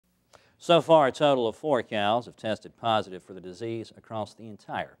So far, a total of 4 cows have tested positive for the disease across the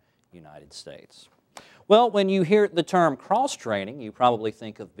entire United States. Well, when you hear the term cross-training, you probably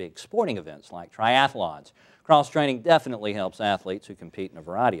think of big sporting events like triathlons. Cross-training definitely helps athletes who compete in a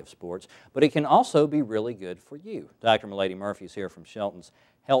variety of sports, but it can also be really good for you. Dr. Milady Murphy is here from Shelton's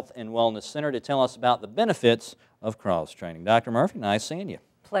Health and Wellness Center to tell us about the benefits of cross-training. Dr. Murphy, nice seeing you.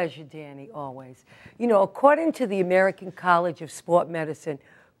 Pleasure, Danny, always. You know, according to the American College of Sport Medicine,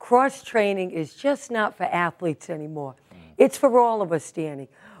 cross-training is just not for athletes anymore. It's for all of us, Danny.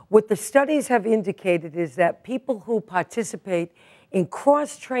 What the studies have indicated is that people who participate in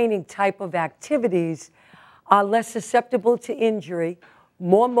cross-training type of activities are less susceptible to injury,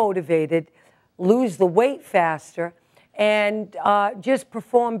 more motivated, lose the weight faster, and just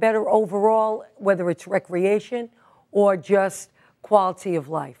perform better overall, whether it's recreation or just quality of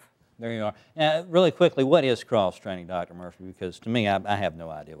life. There you are. Really quickly, what is cross-training, Dr. Murphy? Because to me, I have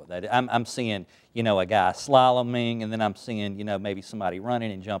no idea what that is. I'm seeing, you know, a guy slaloming, and then I'm seeing, you know, maybe somebody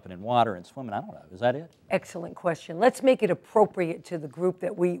running and jumping in water and swimming. I don't know. Is that it? Excellent question. Let's make it appropriate to the group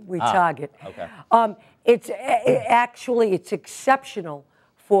that we target. Okay. It's exceptional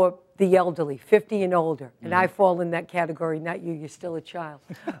for the elderly, 50 and older, and I fall in that category, not you, you're still a child.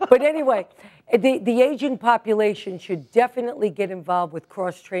 But anyway, the aging population should definitely get involved with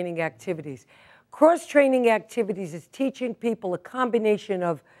cross-training activities. Cross-training activities is teaching people a combination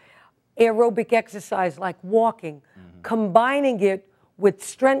of aerobic exercise like walking, combining it with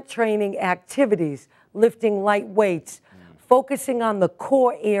strength training activities, lifting light weights, focusing on the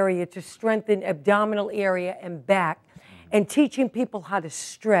core area to strengthen abdominal area and back, and teaching people how to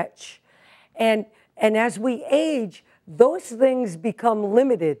stretch. And as we age, those things become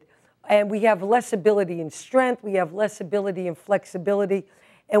limited, and we have less ability in strength, we have less ability in flexibility,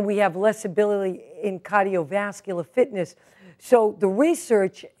 and we have less ability in cardiovascular fitness. So the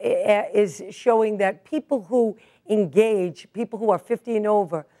research is showing that people who engage, people who are 50 and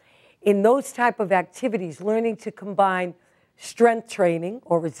over, in those type of activities, learning to combine strength training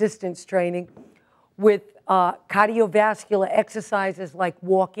or resistance training with cardiovascular exercises like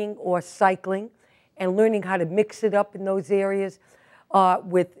walking or cycling, and learning how to mix it up in those areas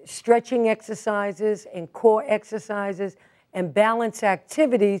with stretching exercises and core exercises and balance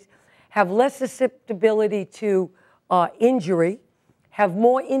activities, have less susceptibility to injury, have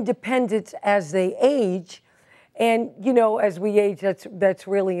more independence as they age, and you know, as we age, that's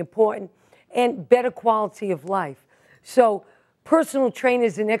really important, and better quality of life. So personal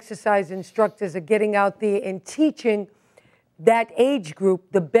trainers and exercise instructors are getting out there and teaching that age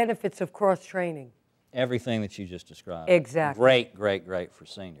group the benefits of cross-training. Everything that you just described. Exactly. Great, great, great for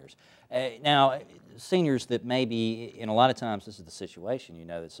seniors. Now, seniors that maybe, and a lot of times this is the situation, you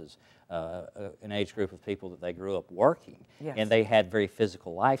know, this is an age group of people that they grew up working, and they had very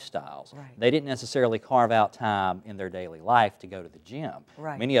physical lifestyles. Right. They didn't necessarily carve out time in their daily life to go to the gym.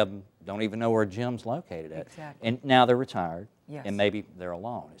 Right. Many of them don't even know where a gym's located at. Exactly. And now they're retired, yes, and maybe they're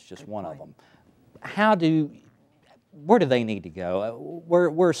alone. It's just Good one point. of them. Where do they need to go?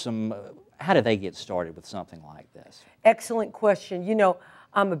 How do they get started with something like this? Excellent question. You know,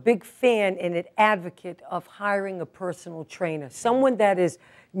 I'm a big fan and an advocate of hiring a personal trainer, someone that is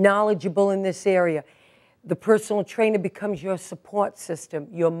knowledgeable in this area. The personal trainer becomes your support system,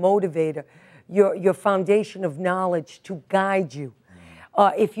 your motivator, your foundation of knowledge to guide you.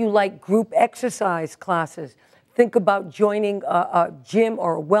 If you like group exercise classes, think about joining a gym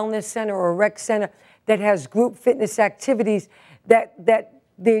or a wellness center or a rec center that has group fitness activities that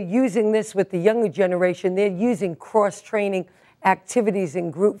they're using this with the younger generation. They're using cross-training activities in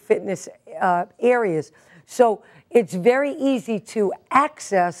group fitness areas. So it's very easy to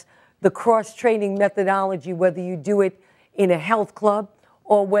access the cross-training methodology, whether you do it in a health club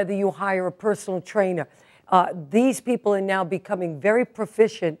or whether you hire a personal trainer. These people are now becoming very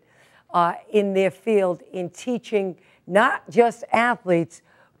proficient in their field in teaching not just athletes,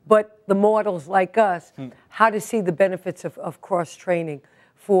 but the mortals like us, how to see the benefits of cross-training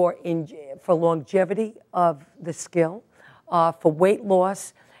for longevity of the skill, for weight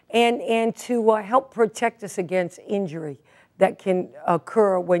loss, and to help protect us against injury that can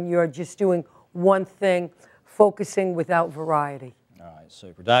occur when you're just doing one thing, focusing without variety. All right,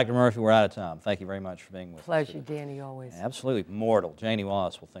 super. Dr. Murphy, we're out of time. Thank you very much for being with us. Pleasure, Danny, always. Absolutely. Mortal. Janie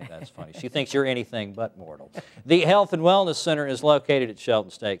Wallace will think that's funny. She thinks you're anything but mortal. The Health and Wellness Center is located at Shelton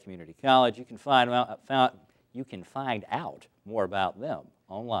State Community College. You can find out more about them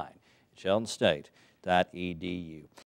online at sheltonstate.edu.